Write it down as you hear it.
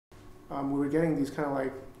we were getting these kind of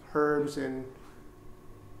like herbs and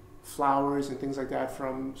flowers and things like that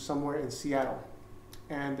from somewhere in Seattle.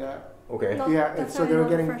 And okay. yeah, and so they were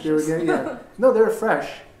getting yeah. No, they were fresh.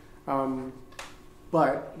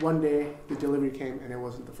 But one day the delivery came and it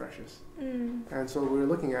wasn't the freshest. And so we were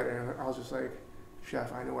looking at it and I was just like,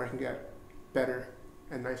 Chef, I know where I can get better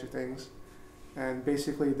and nicer things. And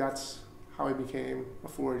basically that's how I became a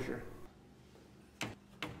forager.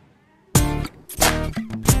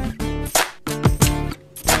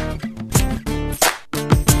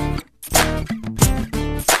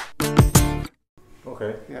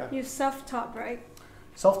 Okay. Yeah. You self-taught, right?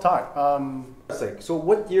 Self-taught. It's like, so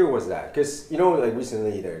what year was that? Because, you know, like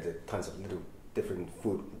recently there's tons of little different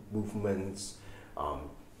food movements.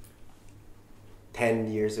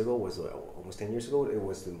 10 years ago was almost 10 years ago. It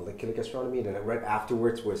was the molecular gastronomy, and then right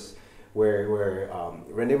afterwards was where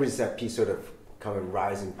Rene Redzepi sort of come and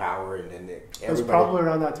rise in power, and then it was probably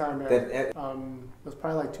around that time. Yeah. It was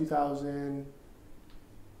probably like 2000,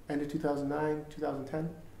 end of 2009, 2010.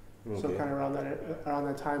 Okay. So kind of around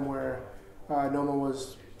that time where Noma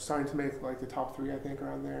was starting to make like the top 3, I think,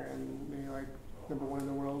 around there, and maybe like #1 in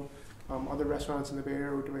the world. Other restaurants in the Bay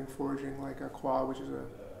Area were doing foraging, like Qua, which is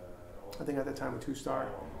I think at the time a 2-star.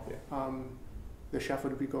 Yeah. The chef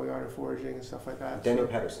would be going out and foraging and stuff like that. Daniel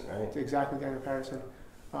Patterson, right? Exactly, Daniel Patterson.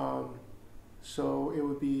 So it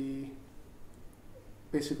would be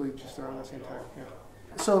basically just around the same time. Yeah.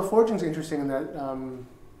 So foraging is interesting in that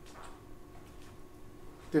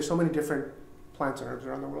there's so many different plants and herbs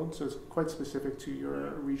around the world, so it's quite specific to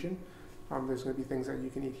your region. There's going to be things that you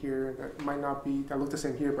can eat here that might not be, that look the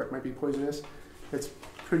same here, but might be poisonous. It's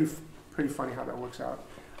pretty funny how that works out.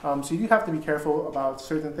 So you do have to be careful about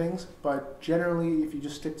certain things, but generally, if you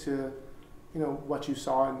just stick to, you know, what you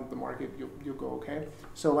saw in the market, you'll go okay.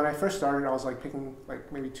 So when I first started, I was like picking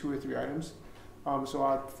like maybe 2 or 3 items. So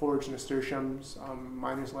I'd forage nasturtiums,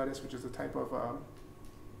 miner's lettuce, which is a type of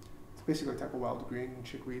it's basically a type of wild green,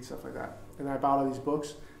 chickweed, stuff like that. And I bought all these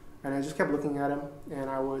books, and I just kept looking at them, and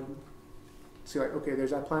I would see like, okay, there's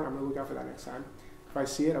that plant, I'm gonna look out for that next time. If I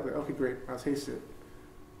see it, I'll be like, okay, great, I'll taste it.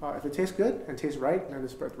 If it tastes good and tastes right, then I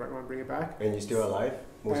just right one, bring it back. And you're still alive?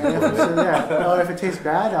 If it tastes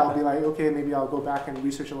bad, I'll be like, okay, maybe I'll go back and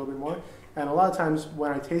research a little bit more. And a lot of times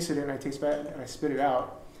when I tasted it and I taste bad and I spit it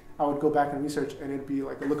out, I would go back and research, and it'd be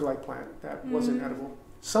like a lookalike plant that wasn't edible.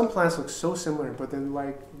 Some plants look so similar, but then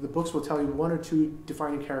like the books will tell you 1 or 2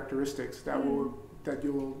 defining characteristics that that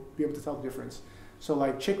you will be able to tell the difference. So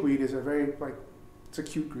like chickweed is a very it's a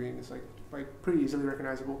cute green. It's like pretty easily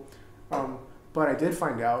recognizable. But I did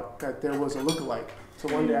find out that there was a lookalike. So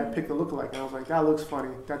one day I picked the lookalike, and I was like, that looks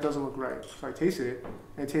funny. That doesn't look right. So I tasted it,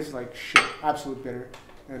 and it tasted like shit, absolute bitter,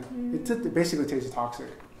 and it basically tasted toxic.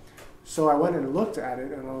 So I went and looked at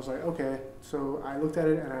it, and I was like, okay. So I looked at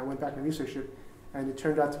it, and I went back and researched it, and it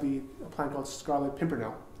turned out to be a plant called scarlet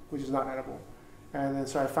pimpernel, which is not edible. And then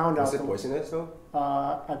so I found out. Is it poisonous though?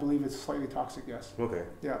 I believe it's slightly toxic. Yes. Okay.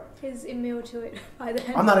 Yeah. He's immune to it by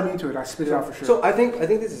then. I'm not immune to it. I spit it out for sure. So I think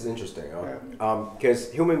this is interesting,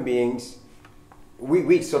 because human beings,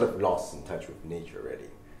 we sort of lost in touch with nature already.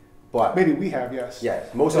 But maybe we have, yes. Yeah,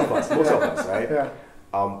 most of us, right? Yeah.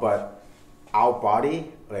 But our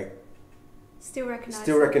body, like, still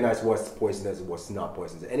recognize what's poisonous, what's not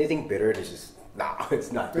poisonous. Anything bitter is just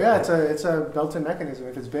it's not. Yeah, it's a built-in mechanism.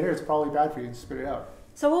 If it's bitter, it's probably bad for you to spit it out.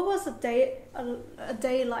 So what was a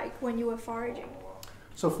day like when you were foraging?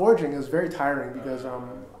 So foraging is very tiring because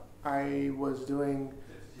I was doing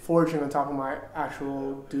foraging on top of my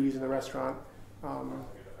actual duties in the restaurant,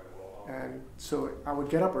 and so I would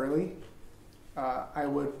get up early. I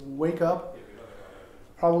would wake up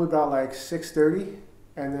probably about like 6:30,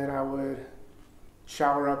 and then I would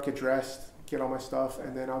shower up, get dressed, get all my stuff,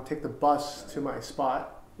 and then I'll take the bus to my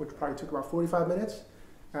spot, which probably took about 45 minutes,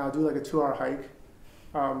 and I'll do like a 2-hour hike.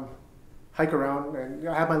 Hike around, and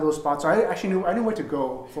I have my little spot. So I knew where to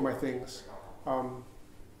go for my things.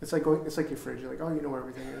 It's like your fridge. You're like, oh, you know where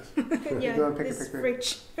everything is. Yeah, go and pick.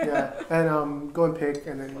 Fridge. Yeah, and go and pick,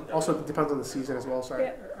 and then also it depends on the season as well. So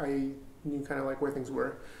I knew kind of like where things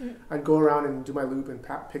were. I'd go around and do my loop and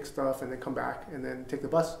pick stuff, and then come back, and then take the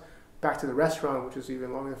bus back to the restaurant, which is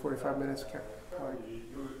even longer than 45 minutes,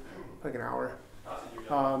 like an hour.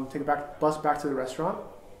 Take a bus back to the restaurant.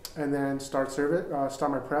 And then start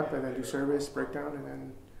my prep, and then do service, breakdown, and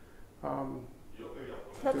then.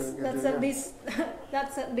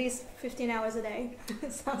 That's at least 15 hours a day.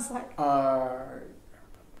 It sounds like. I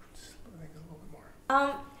think a little bit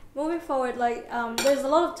more. Moving forward, there's a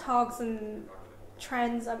lot of talks and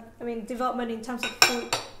trends. I mean, development in terms of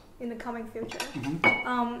food in the coming future.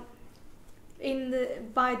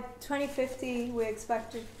 by 2050 we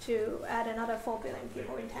expected to add another 4 billion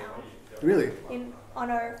people in town. Really?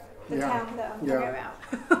 On Earth, the town that I'm talking about.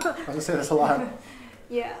 I was gonna say that's a lot.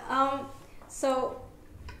 Yeah. So,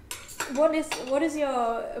 what is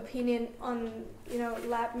your opinion on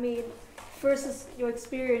lab meat versus your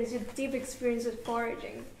deep experience with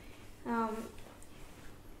foraging?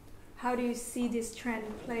 How do you see this trend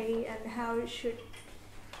play, and how should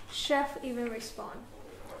chef even respond?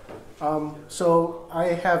 So I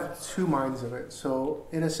have two minds of it. So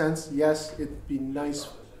in a sense, yes, it'd be nice.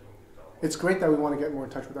 It's great that we want to get more in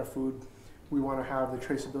touch with our food. We want to have the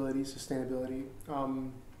traceability, sustainability,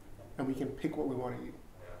 and we can pick what we want to eat.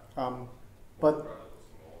 But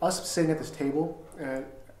us sitting at this table, and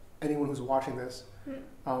anyone who's watching this,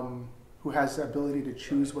 who has the ability to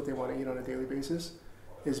choose what they want to eat on a daily basis,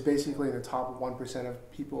 is basically in the top 1%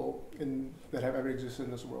 of people that have ever existed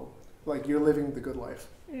in this world. Like, you're living the good life.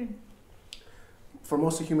 For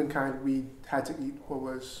most of humankind, we had to eat what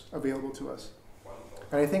was available to us.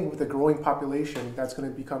 And I think with the growing population, that's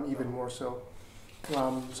going to become even more so.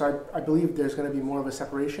 So I believe there's going to be more of a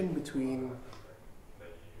separation between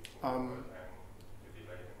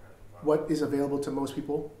what is available to most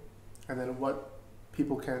people and then what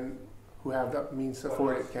people who have the means to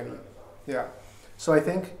afford it can eat. Yeah. So I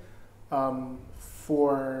think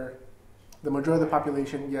for the majority of the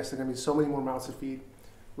population, yes, there are going to be so many more mouths to feed.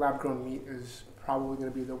 Lab-grown meat is probably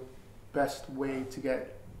going to be the best way to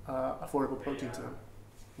get affordable protein to them.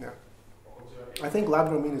 Yeah. I think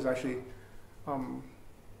lab-grown meat is actually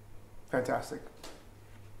fantastic.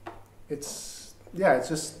 It's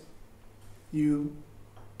just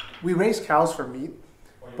we raise cows for meat,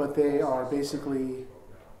 but they are basically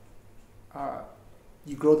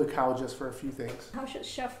you grow the cow just for a few things. How should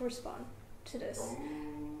chef respond to this?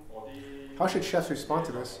 How should chefs respond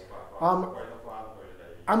to this?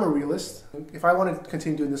 I'm a realist. If I want to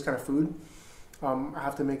continue doing this kind of food, I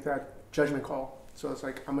have to make that judgment call. So it's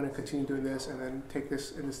like, I'm going to continue doing this and then take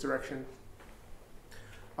this in this direction.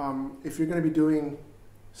 If you're going to be doing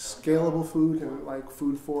scalable food and like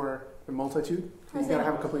food for the multitude, you got to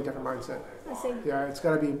have a completely different mindset. I see. Yeah, it's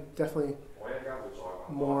got to be definitely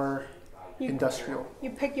more industrial. You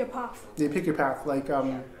pick your path. You pick your path. Like,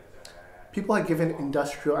 people have given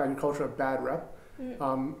industrial agriculture a bad rep.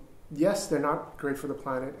 Yes, they're not great for the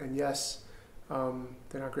planet, and yes,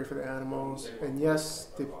 they're not great for the animals, and yes,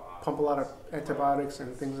 they pump a lot of antibiotics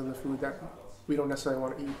and things in the food that we don't necessarily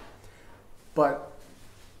want to eat. But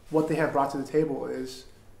what they have brought to the table is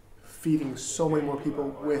feeding so many more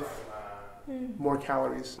people with more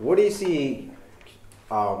calories. What do you see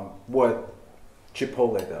what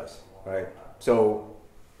Chipotle does, right? So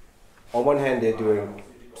on one hand, they're doing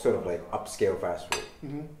sort of like upscale fast food.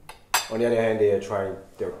 On the other hand, they are trying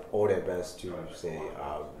all their best to say,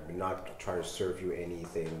 we're not trying to serve you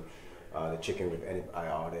anything, the chicken with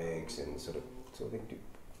antibiotics and sort of. So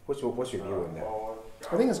what's your view on that?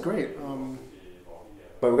 I think it's great.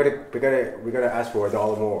 But we gotta ask for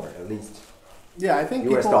 $1 more at least. Yeah, I think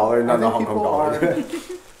U.S. dollar, not the Hong Kong dollar.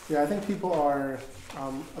 Yeah, I think people are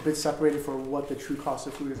a bit separated for what the true cost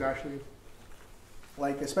of food is actually.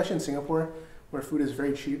 Like, especially in Singapore, where food is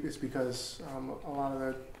very cheap, it's because a lot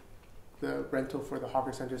of the rental for the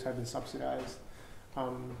hawker centers have been subsidized.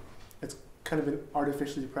 It's kind of been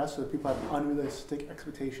artificially depressed, so that people have unrealistic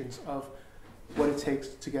expectations of what it takes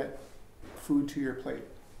to get food to your plate.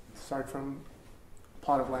 Start from a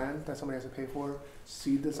plot of land that somebody has to pay for,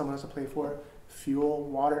 seed that someone has to pay for, fuel,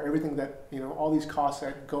 water, everything that, all these costs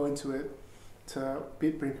that go into it to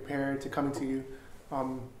be prepared, to coming to you.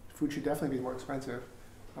 Food should definitely be more expensive.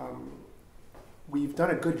 We've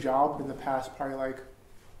done a good job in the past, probably like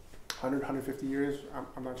 100, 150 years,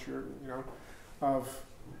 I'm not sure, of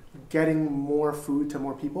getting more food to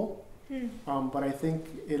more people. But I think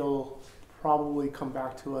it'll probably come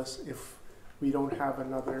back to us if we don't have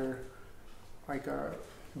another, like a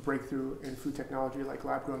breakthrough in food technology, like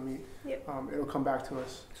lab-grown meat. Yep. It'll come back to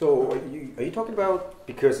us. So are you talking about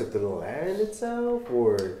because of the land itself,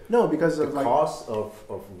 or no, because the of like cost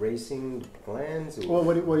of raising plants? Well,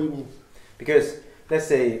 what do you mean? Because let's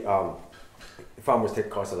say farmers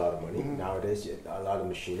cost a lot of money nowadays, a lot of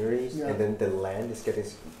machineries, and then the land is getting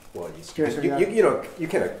you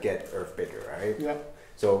cannot get earth bigger, right? Yeah.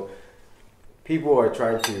 So people are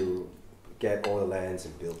trying to get all the lands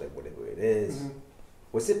and build like whatever it is.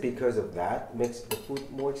 Was it because of that makes the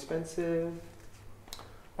food more expensive?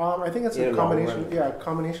 I think it's a combination. Yeah, a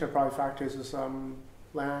combination of probably factors is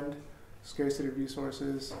land, scarcity of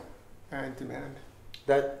resources, and demand.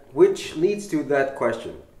 Which leads to that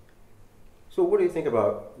question. So what do you think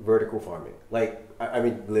about vertical farming? Like, I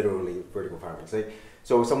mean, literally vertical farming. It's like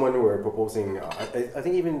So someone were proposing. I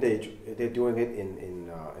think even they're doing it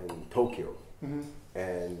in Tokyo,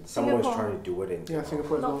 and someone was trying to do it in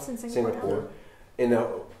Singapore as well. Not in Singapore. In a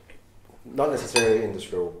not necessarily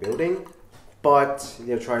industrial building, but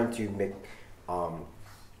they're trying to make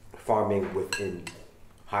farming within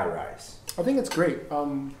high rise. I think it's great.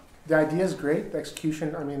 The idea is great. The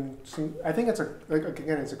execution, I mean, I think it's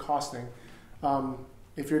it's a cost thing.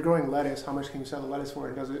 If you're growing lettuce, how much can you sell the lettuce for?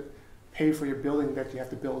 And does it pay for your building that you have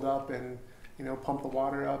to build up and pump the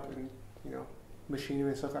water up and machinery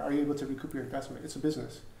and stuff? Are you able to recoup your investment? It's a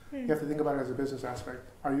business. You have to think about it as a business aspect.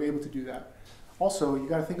 Are you able to do that? Also, you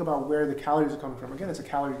got to think about where the calories are coming from. Again, it's a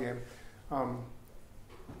calorie game.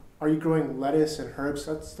 Are you growing lettuce and herbs?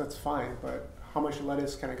 That's fine, but how much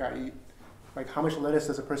lettuce can a guy eat? Like, how much lettuce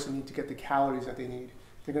does a person need to get the calories that they need?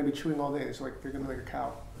 They're going to be chewing all day. It's like they're going to be like a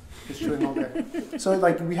cow, just chewing all day. So,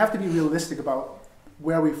 like, we have to be realistic about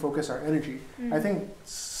where we focus our energy. I think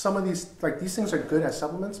some of these things are good as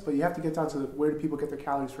supplements, but you have to get down to where do people get their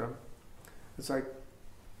calories from? It's like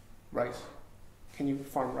rice. Can you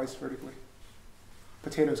farm rice vertically?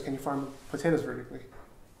 Potatoes. Can you farm potatoes vertically?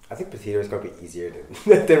 I think potatoes gonna be easier than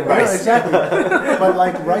rice. No, exactly. But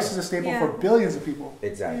like rice is a staple for billions of people.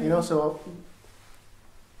 Exactly. So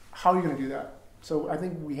how are you gonna do that? So I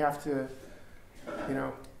think we have to,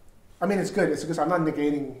 I mean, it's good. It's because I'm not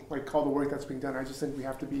negating like all the work that's being done. I just think we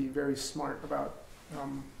have to be very smart about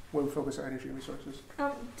where we focus our energy and resources.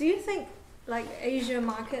 Do you think like Asia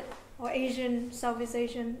market or Southeast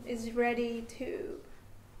Asian is ready to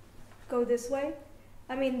go this way?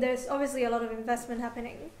 I mean, there's obviously a lot of investment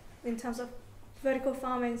happening in terms of vertical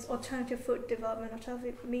farming, alternative food development,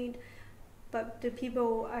 alternative meat, but do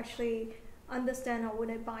people actually understand or would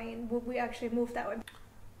they buy in? Would we actually move that way?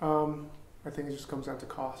 I think it just comes down to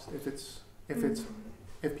cost.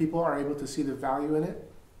 If people are able to see the value in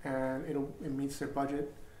it and it meets their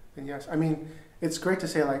budget, then yes. I mean, it's great to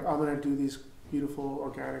say like I'm gonna do these beautiful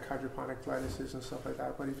organic hydroponic lettuces and stuff like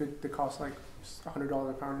that, but if they cost like $100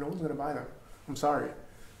 a pound, no one's gonna buy them. I'm sorry.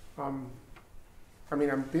 I mean,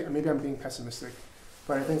 maybe I'm being pessimistic,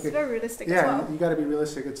 but I think it's very realistic. Yeah, as well. You got to be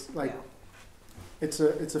realistic. It's like it's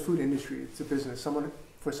a food industry. It's a business.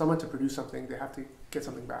 For someone to produce something, they have to get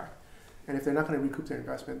something back. And if they're not going to recoup their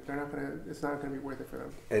investment, it's not going to be worth it for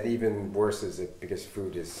them. And even worse is it because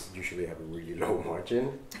food is usually have a really low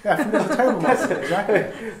margin. Yeah, food is a terrible margin.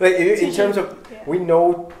 Exactly. Like in terms of,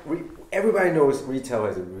 everybody knows retail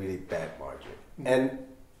has a really bad margin, and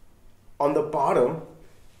on the bottom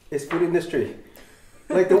is food industry,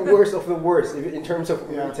 like the worst of the worst in terms of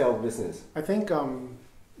retail business. I think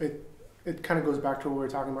it kind of goes back to what we were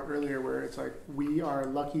talking about earlier, where it's like we are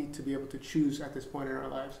lucky to be able to choose at this point in our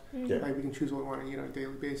lives. Like we can choose what we want to eat on a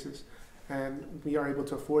daily basis, and we are able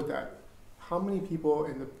to afford that. How many people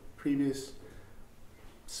in the previous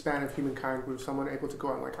span of humankind were someone able to go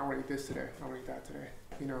out and like, I want to eat this today, I want to eat that today?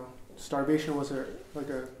 Starvation was a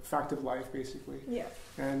fact of life, basically. Yeah.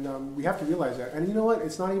 And we have to realize that. And you know what?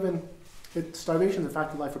 It's not even starvation is a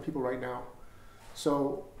fact of life for people right now.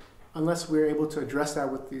 So unless we're able to address that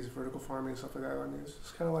with these vertical farming and stuff like that, I mean,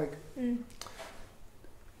 it's kind of like,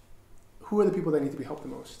 who are the people that need to be helped the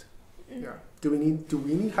most? Yeah. Do we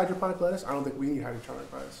need hydroponic lettuce? I don't think we need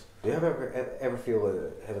hydroponic lettuce. Do you ever have a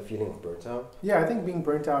feeling of burnt out? Yeah, I think being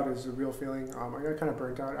burnt out is a real feeling. I got kind of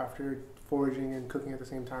burnt out after foraging and cooking at the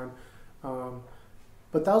same time.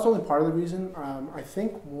 But that was only part of the reason. I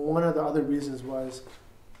think one of the other reasons was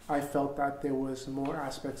I felt that there was more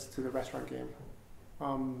aspects to the restaurant game.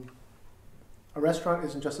 A restaurant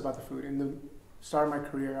isn't just about the food. In the start of my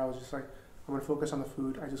career, I was just like, I'm going to focus on the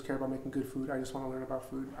food. I just care about making good food. I just want to learn about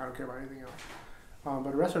food. I don't care about anything else.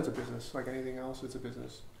 But a restaurant's a business. Like anything else, it's a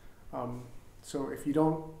business. So if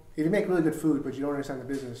you make really good food, but you don't understand the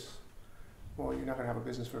business, well, you're not going to have a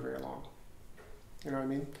business for very long. You know what I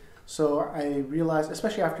mean? So I realized,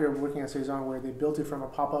 especially after working at SAISON, where they built it from a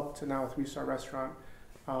pop-up to now a 3-star restaurant,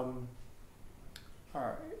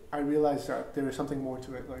 I realized that there was something more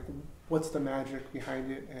to it. Like, what's the magic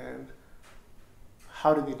behind it, and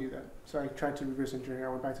how did they do that? So I tried to reverse engineer.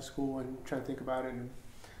 I went back to school and tried to think about it, and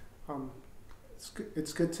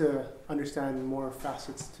it's good to understand more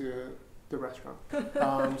facets to the restaurant.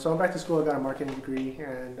 So I went back to school. I got a marketing degree,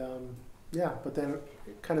 and but then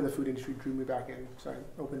kind of the food industry drew me back in, so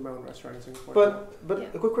I opened my own restaurant in Singapore. But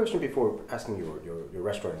a quick question before asking your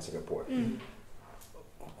restaurant in Singapore.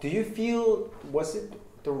 Do you feel, was it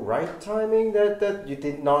the right timing that you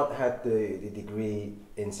did not have the degree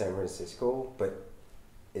in San Francisco, but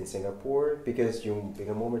in Singapore, because you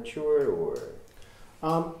become more mature, or?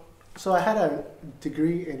 So I had a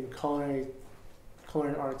degree in culinary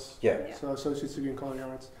arts. Yeah. So associate's degree in culinary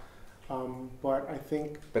arts. But I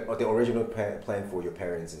think... But the original plan for your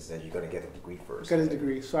parents is that you're going to get a degree first. Get a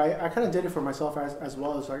degree. So I kind of did it for myself as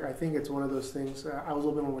well. As like, I think it's one of those things, I was a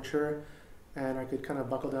little bit more mature and I could kind of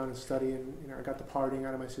buckle down and study, and I got the partying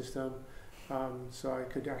out of my system. So I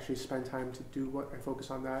could actually spend time to do what I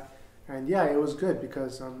focus on that. And yeah, it was good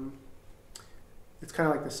because it's kind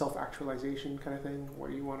of like the self-actualization kind of thing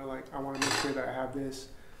where you want to I want to make sure that I have this,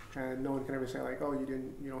 and no one can ever say like, oh, you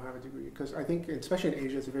don't have a degree. Because I think, especially in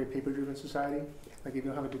Asia, it's a very paper-driven society. Like if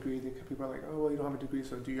you don't have a degree, people are like, oh, well, you don't have a degree,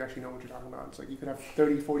 so do you actually know what you're talking about? It's like you could have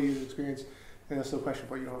 30, 40 years of experience, and they'll still question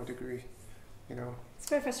why you don't have a degree. It's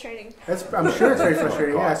very frustrating. I'm sure it's very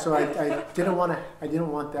frustrating. Yeah. So I didn't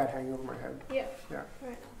want that hanging over my head. Yeah. Yeah.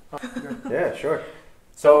 Right. Yeah, sure.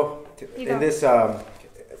 So in this,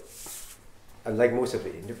 unlike most of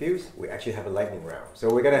the interviews, we actually have a lightning round. So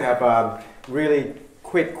we're gonna have really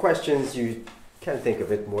quick questions. You can't think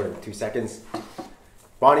of it more than 2 seconds.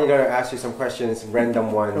 Bonnie, gonna ask you some questions,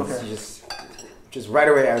 random ones. Okay. You just right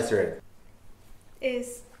away answer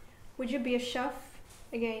it. Would you be a chef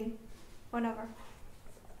again or never?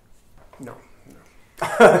 No.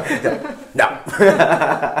 No.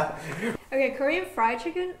 Okay, Korean fried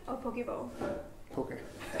chicken or poke bowl? Poke.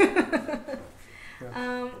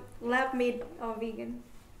 Lab meat or vegan?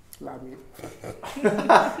 Lab meat.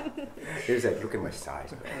 Here's like, look at my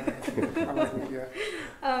size. I like meat,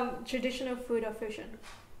 yeah. Traditional food or fusion?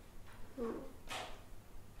 Ooh.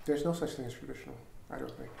 There's no such thing as traditional. I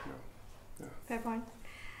don't think. No. Fair point.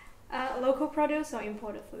 Local produce or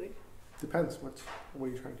imported food? Depends. What are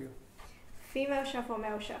you trying to do? Female chef or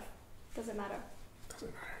male chef? Does it matter?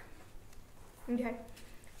 Doesn't matter. Okay.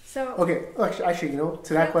 So. Okay. Actually,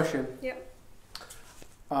 to that question. Yep.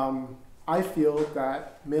 I feel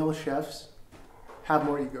that male chefs have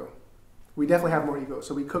more ego. We definitely have more ego.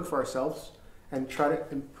 So we cook for ourselves and try to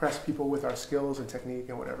impress people with our skills and technique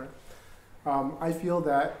and whatever. I feel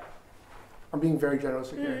that, I'm being very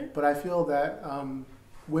generous here, but I feel that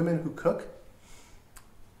women who cook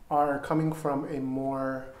are coming from a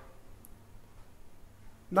more,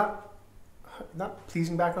 not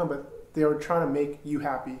pleasing background, but they were trying to make you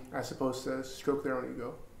happy as opposed to stroke their own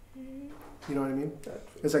ego. You know what I mean?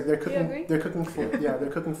 It's like they're cooking. They're cooking for they're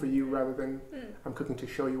cooking for you rather than I'm cooking to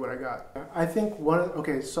show you what I got. I think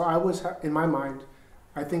so I was in my mind.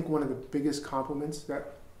 I think one of the biggest compliments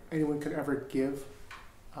that anyone could ever give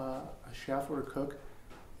a chef or a cook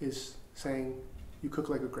is saying you cook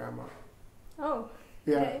like a grandma. Oh.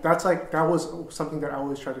 Yeah, okay. that was something that I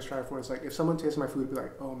always try to strive for. It's like if someone tastes my food, be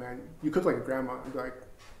like, oh man, you cook like a grandma. I'd be like,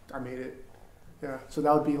 I made it. Yeah, so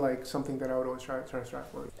that would be like something that I would always try to strive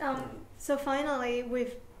for. So finally,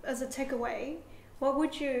 as a takeaway, what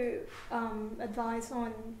would you advise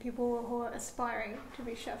on people who are aspiring to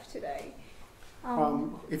be chefs today?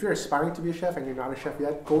 If you're aspiring to be a chef and you're not a chef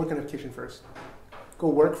yet, go work in a kitchen first. Go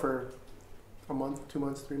work for a month, 2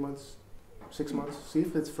 months, 3 months, 6 months. See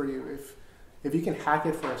if it's for you. If you can hack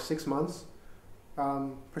it for 6 months,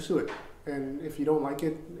 pursue it. And if you don't like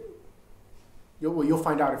it, you'll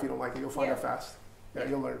find out if you don't like it. You'll find out fast. Yeah,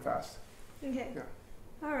 you'll learn fast. Okay. Yeah.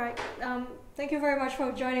 All right. Thank you very much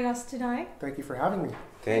for joining us tonight. Thank you for having me.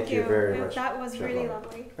 Thank you very much. That was really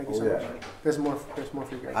lovely. Thank you so much. There's more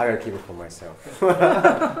for you guys. I gotta keep it for myself.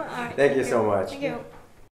 Right, Thank you so much. Thank you.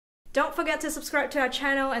 Don't forget to subscribe to our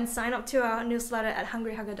channel and sign up to our newsletter at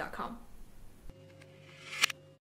hungryhugger.com.